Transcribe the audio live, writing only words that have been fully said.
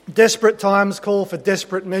Desperate times call for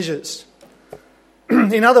desperate measures.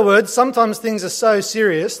 In other words, sometimes things are so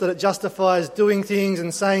serious that it justifies doing things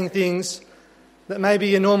and saying things that maybe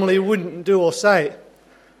you normally wouldn't do or say.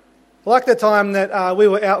 Like the time that we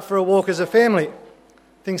were out for a walk as a family.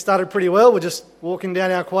 Things started pretty well. We're just walking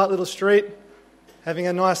down our quiet little street, having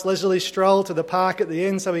a nice leisurely stroll to the park at the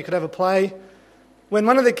end so we could have a play, when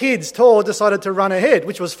one of the kids, Tor, decided to run ahead,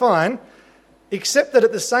 which was fine, except that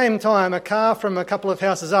at the same time a car from a couple of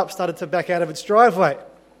houses up started to back out of its driveway.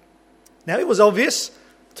 Now, it was obvious.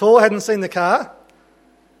 Tor hadn't seen the car,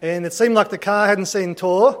 and it seemed like the car hadn't seen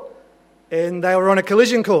Tor, and they were on a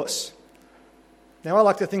collision course. Now, I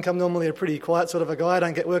like to think I'm normally a pretty quiet sort of a guy. I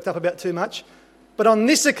don't get worked up about too much. But on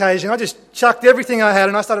this occasion, I just chucked everything I had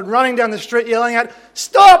and I started running down the street yelling out,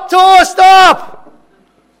 "Stop, Tor, stop!"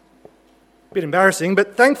 A bit embarrassing,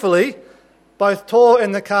 but thankfully, both Tor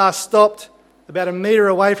and the car stopped about a metre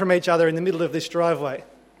away from each other in the middle of this driveway.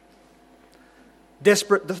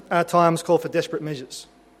 Desperate times call for desperate measures.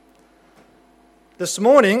 This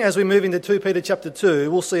morning, as we move into 2 Peter chapter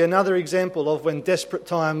 2, we'll see another example of when desperate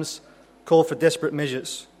times call for desperate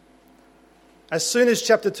measures. As soon as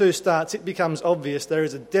chapter 2 starts, it becomes obvious there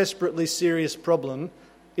is a desperately serious problem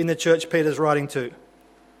in the church Peter's writing to.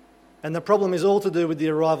 And the problem is all to do with the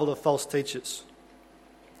arrival of false teachers.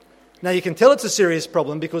 Now, you can tell it's a serious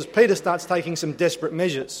problem because Peter starts taking some desperate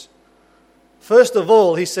measures. First of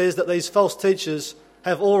all, he says that these false teachers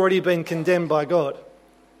have already been condemned by God.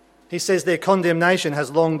 He says their condemnation has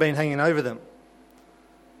long been hanging over them.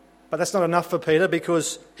 But that's not enough for Peter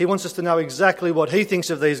because he wants us to know exactly what he thinks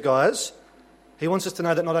of these guys. He wants us to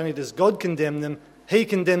know that not only does God condemn them, he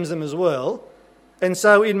condemns them as well. And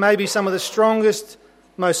so in maybe some of the strongest,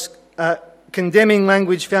 most condemning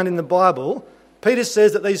language found in the Bible, Peter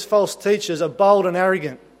says that these false teachers are bold and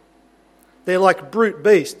arrogant. They're like brute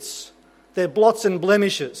beasts. They're blots and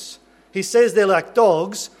blemishes. He says they're like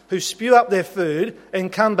dogs who spew up their food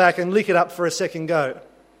and come back and lick it up for a second go.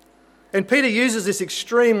 And Peter uses this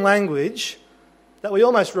extreme language that we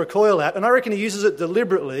almost recoil at, and I reckon he uses it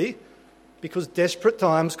deliberately because desperate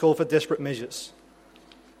times call for desperate measures.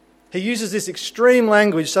 He uses this extreme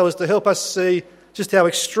language so as to help us see just how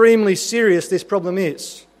extremely serious this problem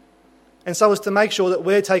is, and so as to make sure that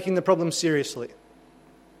we're taking the problem seriously.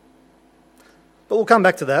 But we'll come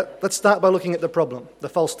back to that. Let's start by looking at the problem, the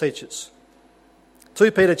false teachers.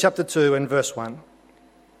 2 Peter chapter 2 and verse 1.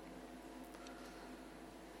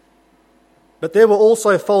 But there were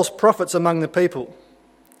also false prophets among the people,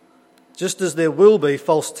 just as there will be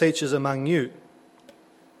false teachers among you.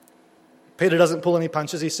 Peter doesn't pull any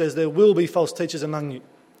punches. He says there will be false teachers among you.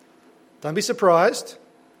 Don't be surprised.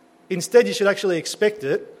 Instead, you should actually expect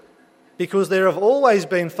it because there have always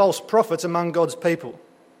been false prophets among God's people.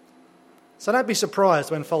 So don't be surprised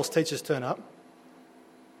when false teachers turn up.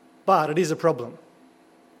 But it is a problem.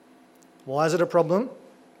 Why is it a problem?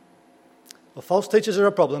 Well, false teachers are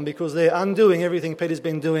a problem because they're undoing everything Peter's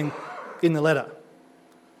been doing in the letter.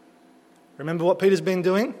 Remember what Peter's been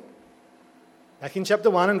doing? Back in chapter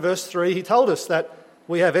 1 and verse 3, he told us that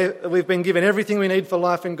we've been given everything we need for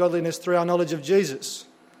life and godliness through our knowledge of Jesus.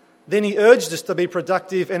 Then he urged us to be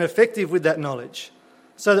productive and effective with that knowledge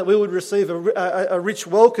so that we would receive a rich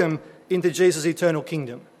welcome into Jesus' eternal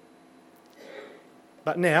kingdom.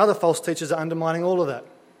 But now the false teachers are undermining all of that.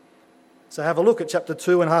 So have a look at chapter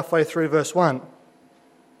 2 and halfway through verse 1.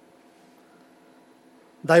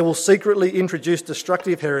 They will secretly introduce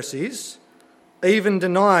destructive heresies, even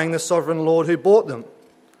denying the sovereign Lord who bought them.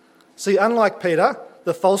 See, unlike Peter,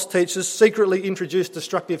 the false teachers secretly introduce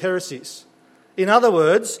destructive heresies. In other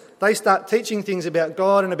words, they start teaching things about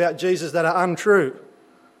God and about Jesus that are untrue.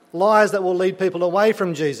 Lies that will lead people away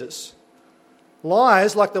from Jesus.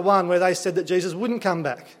 Lies like the one where they said that Jesus wouldn't come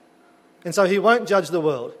back, and so he won't judge the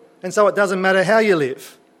world, and so it doesn't matter how you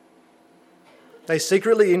live. They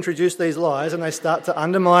secretly introduce these lies and they start to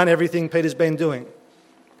undermine everything Peter's been doing.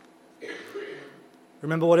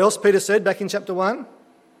 Remember what else Peter said back in chapter 1?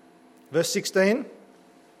 Verse 16.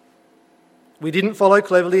 We didn't follow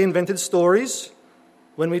cleverly invented stories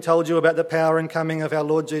when we told you about the power and coming of our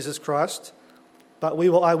Lord Jesus Christ, but we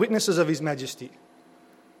were eyewitnesses of his majesty.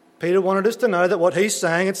 Peter wanted us to know that what he's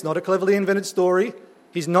saying, it's not a cleverly invented story.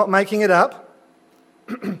 He's not making it up.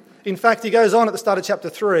 In fact, he goes on at the start of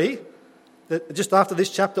chapter 3, just after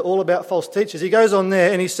this chapter all about false teachers, he goes on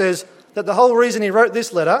there and he says that the whole reason he wrote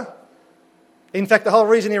this letter, in fact, the whole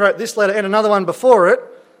reason he wrote this letter and another one before it,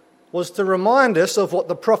 was to remind us of what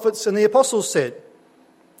the prophets and the apostles said.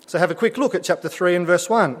 So have a quick look at chapter 3 and verse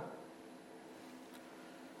 1.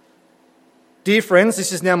 Dear friends,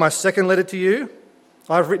 this is now my second letter to you.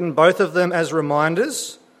 I've written both of them as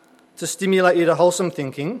reminders to stimulate you to wholesome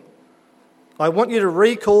thinking, I want you to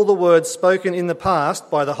recall the words spoken in the past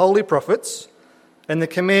by the holy prophets and the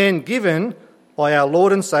command given by our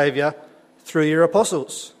Lord and Saviour through your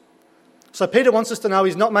apostles. So Peter wants us to know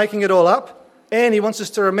he's not making it all up, and he wants us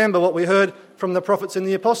to remember what we heard from the prophets and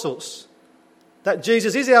the apostles, that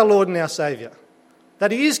Jesus is our Lord and our Saviour,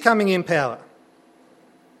 that he is coming in power.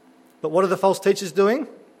 But what are the false teachers doing?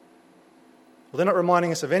 Well, they're not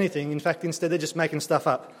reminding us of anything. In fact, instead, they're just making stuff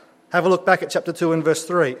up. Have a look back at chapter 2 and verse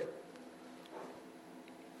 3.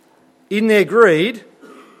 In their greed,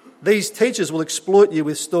 these teachers will exploit you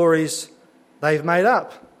with stories they've made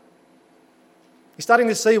up. You're starting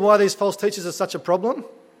to see why these false teachers are such a problem?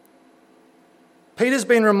 Peter's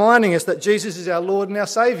been reminding us that Jesus is our Lord and our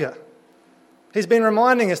Saviour. He's been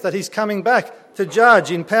reminding us that he's coming back to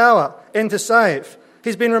judge in power and to save.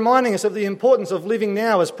 He's been reminding us of the importance of living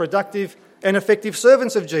now as productive and effective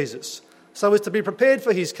servants of Jesus, so as to be prepared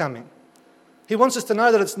for his coming. He wants us to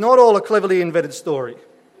know that it's not all a cleverly invented story.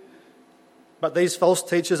 But these false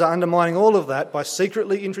teachers are undermining all of that by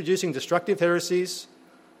secretly introducing destructive heresies,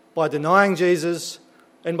 by denying Jesus,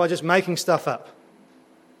 and by just making stuff up.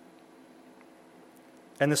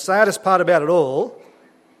 And the saddest part about it all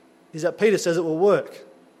is that Peter says it will work.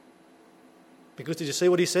 Because did you see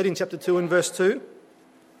what he said in chapter 2 and verse 2?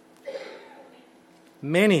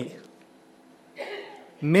 Many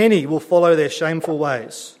will follow their shameful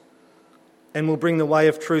ways and will bring the way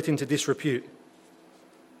of truth into disrepute.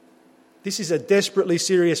 This is a desperately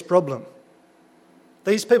serious problem.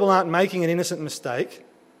 These people aren't making an innocent mistake.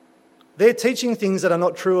 They're teaching things that are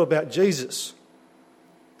not true about Jesus.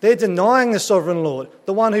 They're denying the sovereign Lord,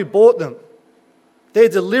 the one who bought them. They're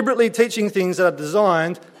deliberately teaching things that are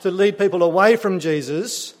designed to lead people away from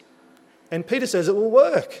Jesus. And Peter says it will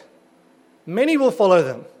work. Many will follow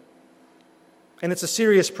them. And it's a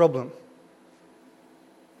serious problem.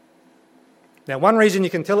 Now, one reason you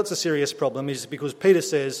can tell it's a serious problem is because Peter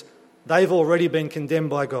says they've already been condemned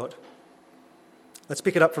by God. Let's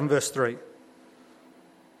pick it up from verse 3.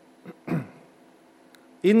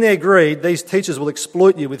 In their greed, these teachers will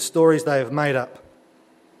exploit you with stories they have made up.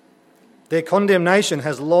 Their condemnation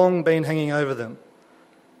has long been hanging over them,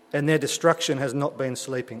 and their destruction has not been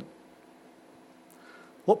sleeping.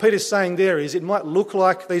 What Peter's saying there is it might look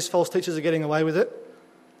like these false teachers are getting away with it.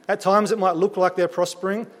 At times it might look like they're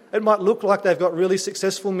prospering. It might look like they've got really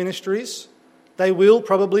successful ministries. They will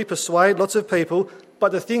probably persuade lots of people,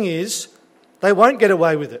 but the thing is, they won't get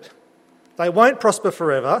away with it. They won't prosper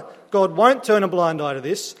forever. God won't turn a blind eye to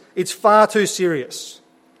this. It's far too serious.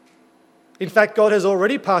 In fact, God has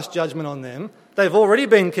already passed judgment on them. They've already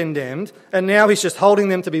been condemned, and now he's just holding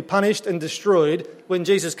them to be punished and destroyed when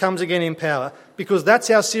Jesus comes again in power, because that's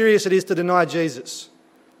how serious it is to deny Jesus.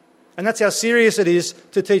 And that's how serious it is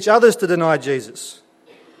to teach others to deny Jesus.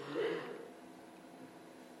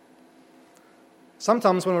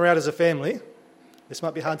 Sometimes when we're out as a family, this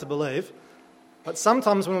might be hard to believe, but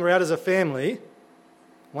sometimes when we're out as a family,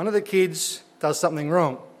 one of the kids does something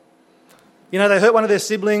wrong. You know, they hurt one of their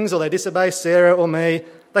siblings, or they disobey Sarah or me.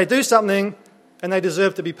 They do something and they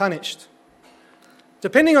deserve to be punished.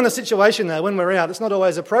 Depending on the situation though, when we're out, it's not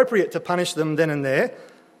always appropriate to punish them then and there.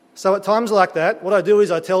 So at times like that, what I do is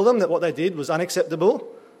I tell them that what they did was unacceptable,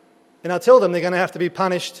 and I tell them they're going to have to be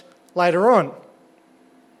punished later on.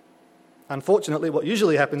 Unfortunately, what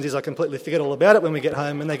usually happens is I completely forget all about it when we get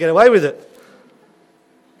home and they get away with it.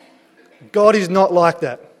 God is not like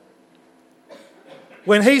that.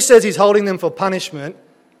 When he says he's holding them for punishment,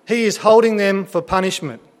 he is holding them for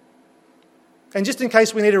punishment. And just in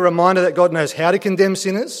case we need a reminder that God knows how to condemn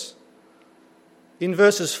sinners, in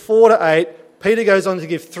verses 4 to 8, Peter goes on to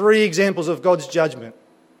give 3 examples of God's judgment,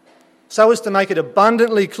 so as to make it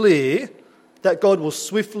abundantly clear that God will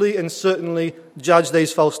swiftly and certainly judge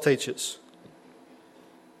these false teachers.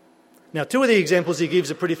 Now, 2 of the examples he gives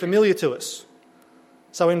are pretty familiar to us.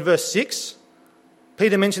 So in verse 6,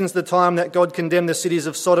 Peter mentions the time that God condemned the cities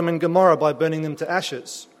of Sodom and Gomorrah by burning them to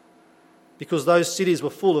ashes, because those cities were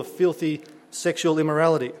full of filthy sexual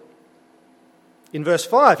immorality. In verse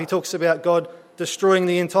 5, he talks about God destroying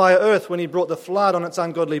the entire earth when he brought the flood on its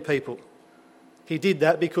ungodly people. He did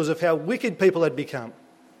that because of how wicked people had become.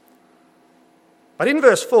 But in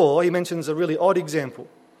verse 4, he mentions a really odd example.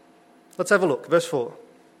 Let's have a look. Verse 4.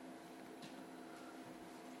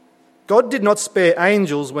 God did not spare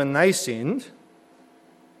angels when they sinned,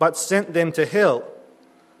 but sent them to hell,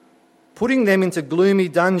 putting them into gloomy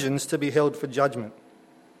dungeons to be held for judgment.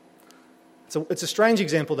 It's a strange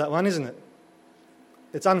example, that one, isn't it?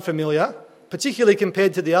 It's unfamiliar, particularly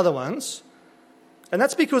compared to the other ones. And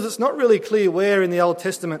that's because it's not really clear where in the Old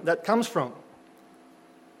Testament that comes from.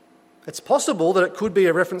 It's possible that it could be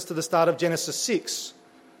a reference to the start of Genesis 6.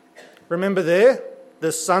 Remember there,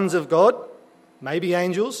 the sons of God, maybe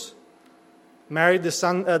angels, married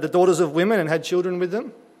the daughters of women and had children with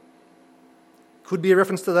them. Could be a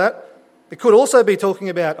reference to that. It could also be talking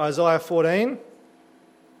about Isaiah 14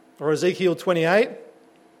 or Ezekiel 28,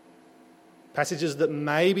 passages that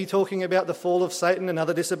may be talking about the fall of Satan and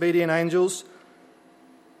other disobedient angels.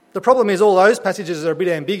 The problem is all those passages are a bit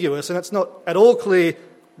ambiguous, and it's not at all clear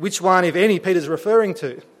which one, if any, Peter's referring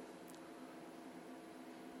to.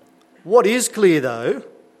 What is clear, though,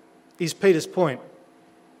 is Peter's point.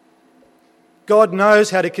 God knows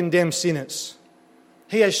how to condemn sinners.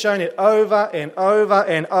 He has shown it over and over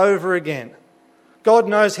and over again. God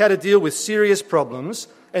knows how to deal with serious problems,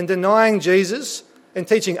 and denying Jesus and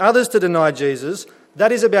teaching others to deny Jesus,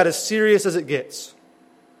 that is about as serious as it gets.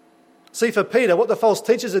 See, for Peter, what the false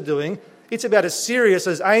teachers are doing, it's about as serious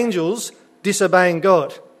as angels disobeying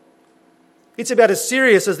God. It's about as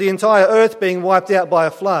serious as the entire earth being wiped out by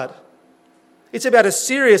a flood. It's about as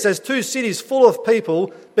serious as 2 cities full of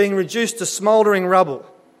people being reduced to smouldering rubble.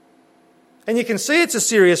 And you can see it's a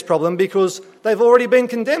serious problem because they've already been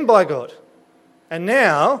condemned by God. And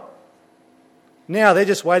now they're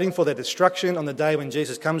just waiting for their destruction on the day when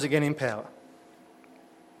Jesus comes again in power.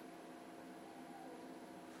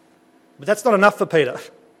 But that's not enough for Peter.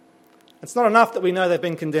 It's not enough that we know they've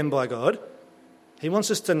been condemned by God. He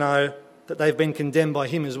wants us to know that they've been condemned by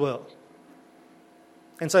him as well.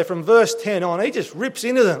 And so from verse 10 on, he just rips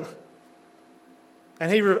into them.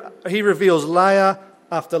 And he reveals layer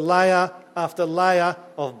after layer after layer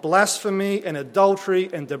of blasphemy and adultery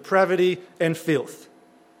and depravity and filth.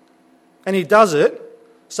 And he does it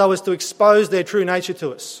so as to expose their true nature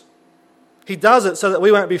to us. He does it so that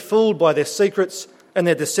we won't be fooled by their secrets and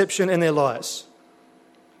their deception and their lies.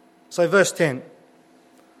 So verse 10.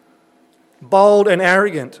 Bold and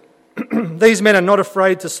arrogant. These men are not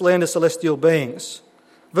afraid to slander celestial beings.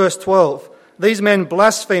 Verse 12. These men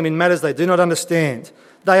blaspheme in matters they do not understand.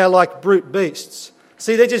 They are like brute beasts.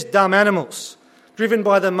 See, they're just dumb animals, driven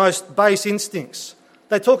by the most base instincts.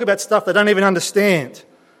 They talk about stuff they don't even understand.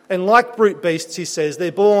 And like brute beasts, he says,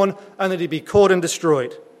 they're born only to be caught and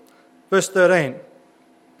destroyed. Verse 13.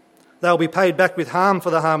 They'll be paid back with harm for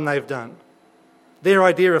the harm they've done. Their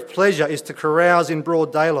idea of pleasure is to carouse in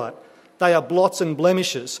broad daylight. They are blots and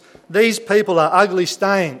blemishes. These people are ugly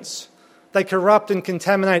stains. They corrupt and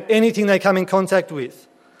contaminate anything they come in contact with.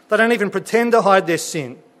 They don't even pretend to hide their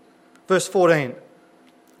sin. Verse 14.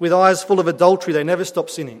 With eyes full of adultery, they never stop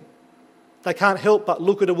sinning. They can't help but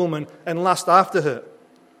look at a woman and lust after her.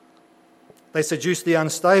 They seduce the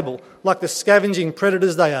unstable. Like the scavenging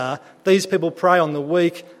predators they are, these people prey on the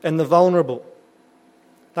weak and the vulnerable.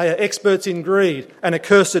 They are experts in greed, an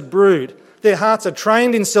accursed brood. Their hearts are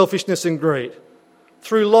trained in selfishness and greed.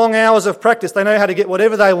 Through long hours of practice, they know how to get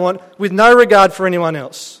whatever they want with no regard for anyone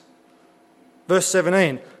else. Verse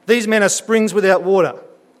 17. These men are springs without water,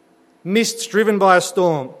 mists driven by a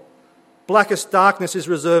storm. Blackest darkness is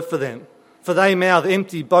reserved for them, for they mouth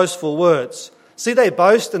empty, boastful words. See, they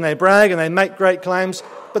boast and they brag and they make great claims,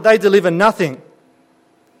 but they deliver nothing.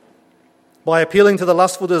 By appealing to the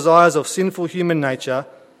lustful desires of sinful human nature,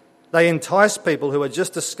 they entice people who are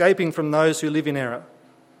just escaping from those who live in error.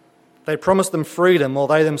 They promise them freedom while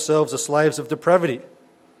they themselves are slaves of depravity.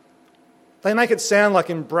 They make it sound like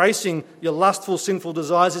embracing your lustful, sinful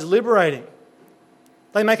desires is liberating.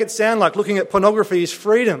 They make it sound like looking at pornography is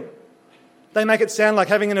freedom. They make it sound like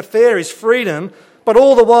having an affair is freedom, but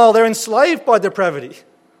all the while they're enslaved by depravity.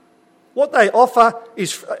 What they offer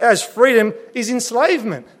as freedom is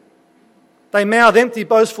enslavement. They mouth empty,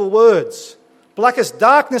 boastful words. Blackest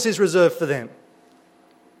darkness is reserved for them.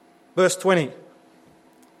 Verse 20.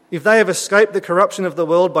 If they have escaped the corruption of the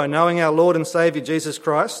world by knowing our Lord and Saviour Jesus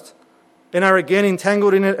Christ, and are again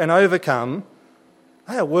entangled in it and overcome,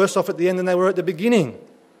 they are worse off at the end than they were at the beginning.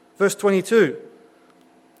 Verse 22.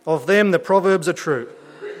 Of them the proverbs are true.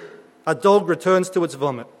 A dog returns to its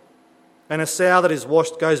vomit, and a sow that is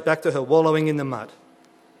washed goes back to her wallowing in the mud.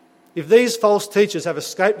 If these false teachers have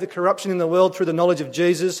escaped the corruption in the world through the knowledge of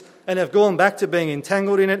Jesus and have gone back to being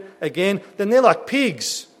entangled in it again, then they're like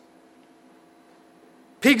pigs.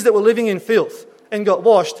 Pigs that were living in filth and got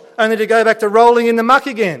washed only to go back to rolling in the muck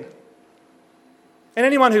again. And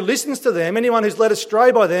anyone who listens to them, anyone who's led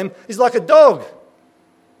astray by them, is like a dog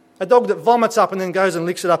that vomits up and then goes and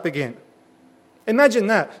licks it up again. Imagine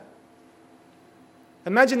that.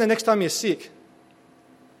 Imagine the next time you're sick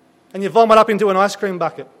and you vomit up into an ice cream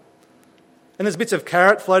bucket and there's bits of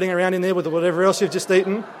carrot floating around in there with whatever else you've just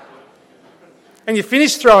eaten, and you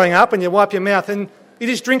finish throwing up and you wipe your mouth and you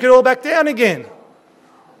just drink it all back down again.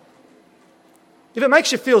 If it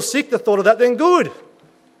makes you feel sick, the thought of that, then good.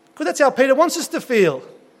 Because that's how Peter wants us to feel.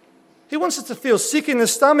 He wants us to feel sick in the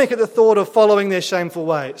stomach at the thought of following their shameful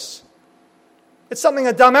ways. It's something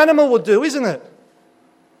a dumb animal would do, isn't it?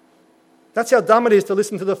 That's how dumb it is to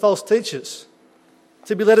listen to the false teachers,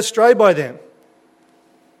 to be led astray by them.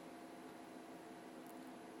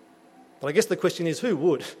 But I guess the question is, who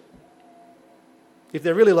would? If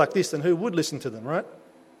they're really like this, then who would listen to them, right?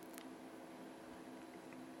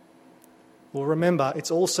 Well, remember,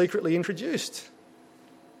 it's all secretly introduced.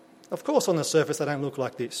 Of course, on the surface, they don't look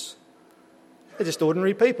like this. They're just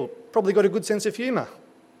ordinary people. Probably got a good sense of humour.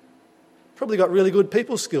 Probably got really good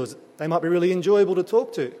people skills. They might be really enjoyable to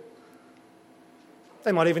talk to.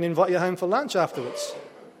 They might even invite you home for lunch afterwards.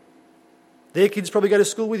 Their kids probably go to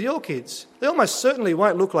school with your kids. They almost certainly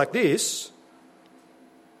won't look like this.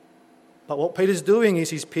 But what Peter's doing is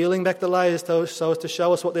he's peeling back the layers so as to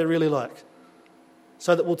show us what they're really like,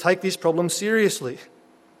 so that we'll take this problem seriously.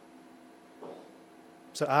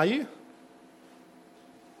 So are you?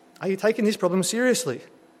 Are you taking this problem seriously?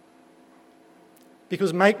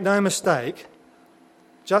 Because make no mistake,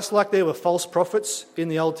 just like there were false prophets in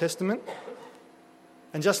the Old Testament,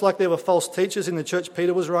 and just like there were false teachers in the church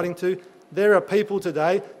Peter was writing to, there are people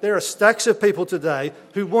today, there are stacks of people today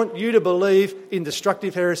who want you to believe in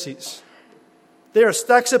destructive heresies. There are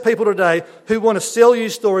stacks of people today who want to sell you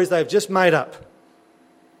stories they've just made up.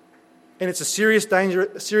 And it's a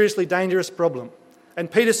seriously dangerous problem.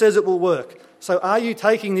 And Peter says it will work. So are you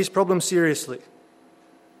taking this problem seriously?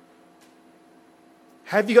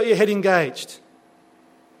 Have you got your head engaged?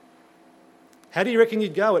 How do you reckon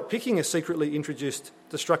you'd go at picking a secretly introduced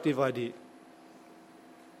destructive idea?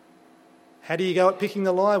 How do you go at picking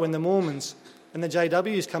the lie when the Mormons and the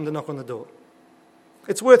JWs come to knock on the door?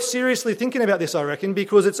 It's worth seriously thinking about this, I reckon,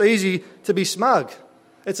 because it's easy to be smug.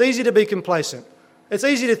 It's easy to be complacent. It's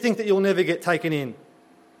easy to think that you'll never get taken in.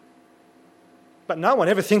 But no one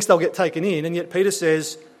ever thinks they'll get taken in, and yet Peter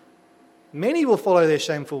says, many will follow their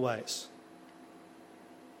shameful ways.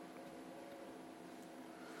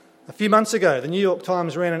 A few months ago, the New York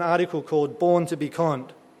Times ran an article called Born to be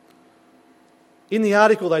Conned. In the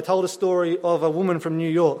article, they told a story of a woman from New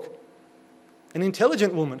York, an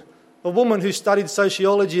intelligent woman, a woman who studied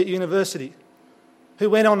sociology at university, who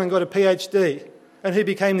went on and got a PhD, and who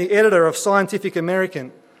became the editor of Scientific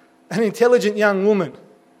American, an intelligent young woman.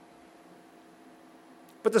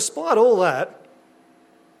 But despite all that,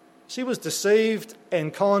 she was deceived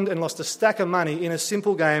and conned and lost a stack of money in a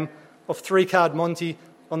simple game of 3-card Monty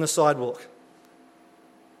on the sidewalk.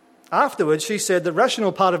 Afterwards, she said, the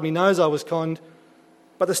rational part of me knows I was conned,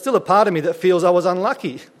 but there's still a part of me that feels I was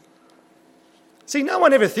unlucky. See, no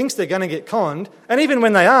one ever thinks they're going to get conned, and even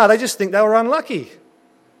when they are, they just think they were unlucky.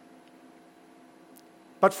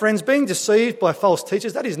 But friends, being deceived by false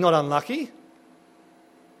teachers, that is not unlucky.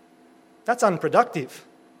 That's unproductive.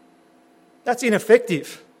 That's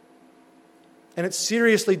ineffective. And it's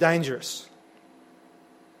seriously dangerous.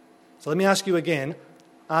 So let me ask you again,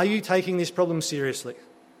 are you taking this problem seriously?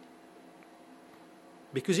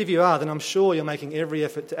 Because if you are, then I'm sure you're making every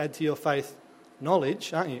effort to add to your faith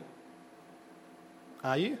knowledge, aren't you?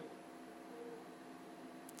 Are you?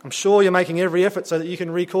 I'm sure you're making every effort so that you can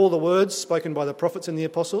recall the words spoken by the prophets and the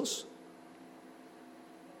apostles.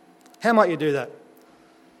 How might you do that?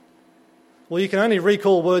 Well, you can only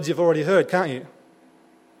recall words you've already heard, can't you?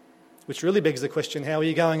 Which really begs the question, how are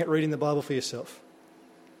you going at reading the Bible for yourself?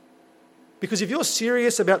 Because if you're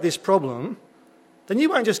serious about this problem, then you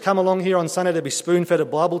won't just come along here on Sunday to be spoon-fed a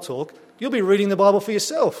Bible talk. You'll be reading the Bible for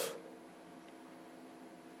yourself.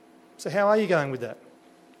 So how are you going with that?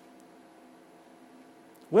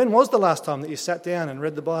 When was the last time that you sat down and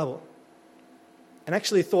read the Bible and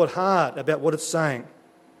actually thought hard about what it's saying?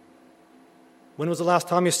 When was the last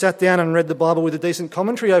time you sat down and read the Bible with a decent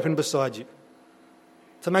commentary open beside you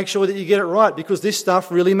to make sure that you get it right, because this stuff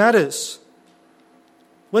really matters?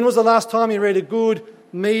 When was the last time you read a good,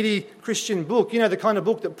 meaty Christian book? You know, the kind of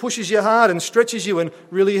book that pushes you hard and stretches you and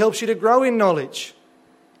really helps you to grow in knowledge.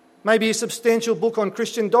 Maybe a substantial book on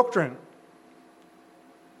Christian doctrine.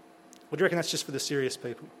 Or do you reckon that's just for the serious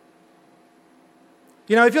people?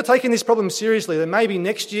 You know, if you're taking this problem seriously, then maybe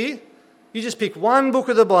next year you just pick one book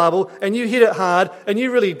of the Bible and you hit it hard and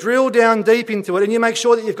you really drill down deep into it and you make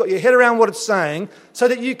sure that you've got your head around what it's saying so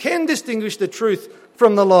that you can distinguish the truth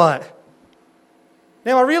from the lie.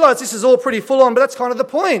 Now, I realise this is all pretty full on, but that's kind of the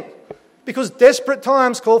point, because desperate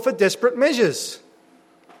times call for desperate measures.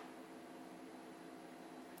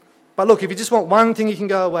 But look, if you just want one thing you can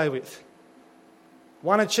go away with,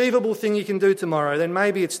 one achievable thing you can do tomorrow, then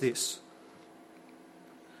maybe it's this.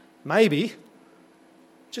 Maybe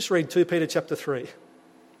just read 2 Peter chapter 3.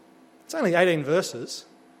 It's only 18 verses.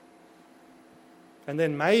 And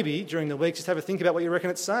then maybe during the week just have a think about what you reckon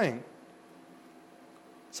it's saying.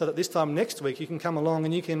 So that this time next week you can come along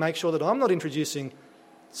and you can make sure that I'm not introducing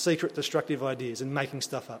secret destructive ideas and making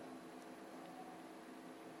stuff up.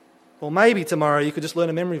 Or maybe tomorrow you could just learn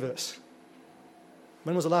a memory verse.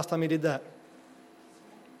 When was the last time you did that?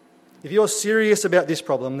 If you're serious about this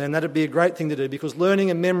problem, then that'd be a great thing to do, because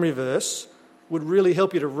learning a memory verse would really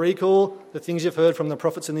help you to recall the things you've heard from the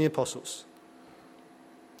prophets and the apostles.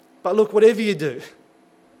 But look, whatever you do,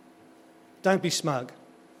 don't be smug.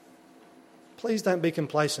 Please don't be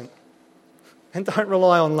complacent. And don't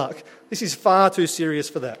rely on luck. This is far too serious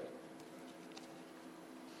for that.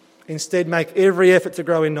 Instead, make every effort to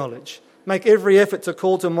grow in knowledge. Make every effort to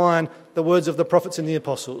call to mind the words of the prophets and the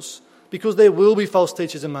apostles, because there will be false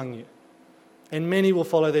teachers among you, and many will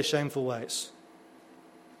follow their shameful ways.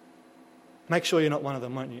 Make sure you're not one of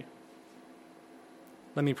them, won't you?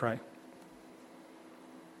 Let me pray.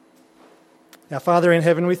 Our Father in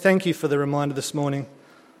heaven, we thank you for the reminder this morning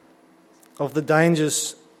of the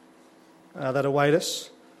dangers that await us.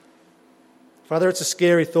 Father, it's a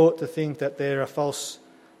scary thought to think that there are false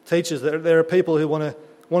teachers, that there are people who want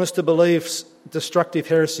us to believe destructive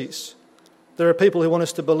heresies. There are people who want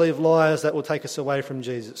us to believe lies that will take us away from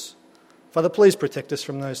Jesus. Father, please protect us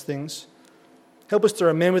from those things. Help us to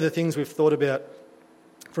remember the things we've thought about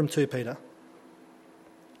from 2 Peter.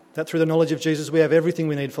 That through the knowledge of Jesus we have everything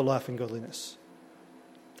we need for life and godliness.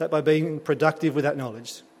 That by being productive with that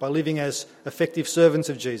knowledge, by living as effective servants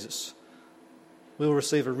of Jesus, we will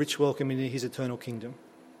receive a rich welcome into his eternal kingdom.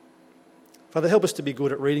 Father, help us to be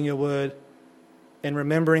good at reading your word and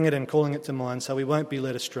remembering it and calling it to mind, so we won't be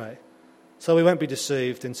led astray, so we won't be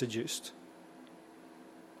deceived and seduced.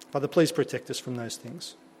 Father, please protect us from those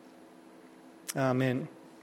things. Amen.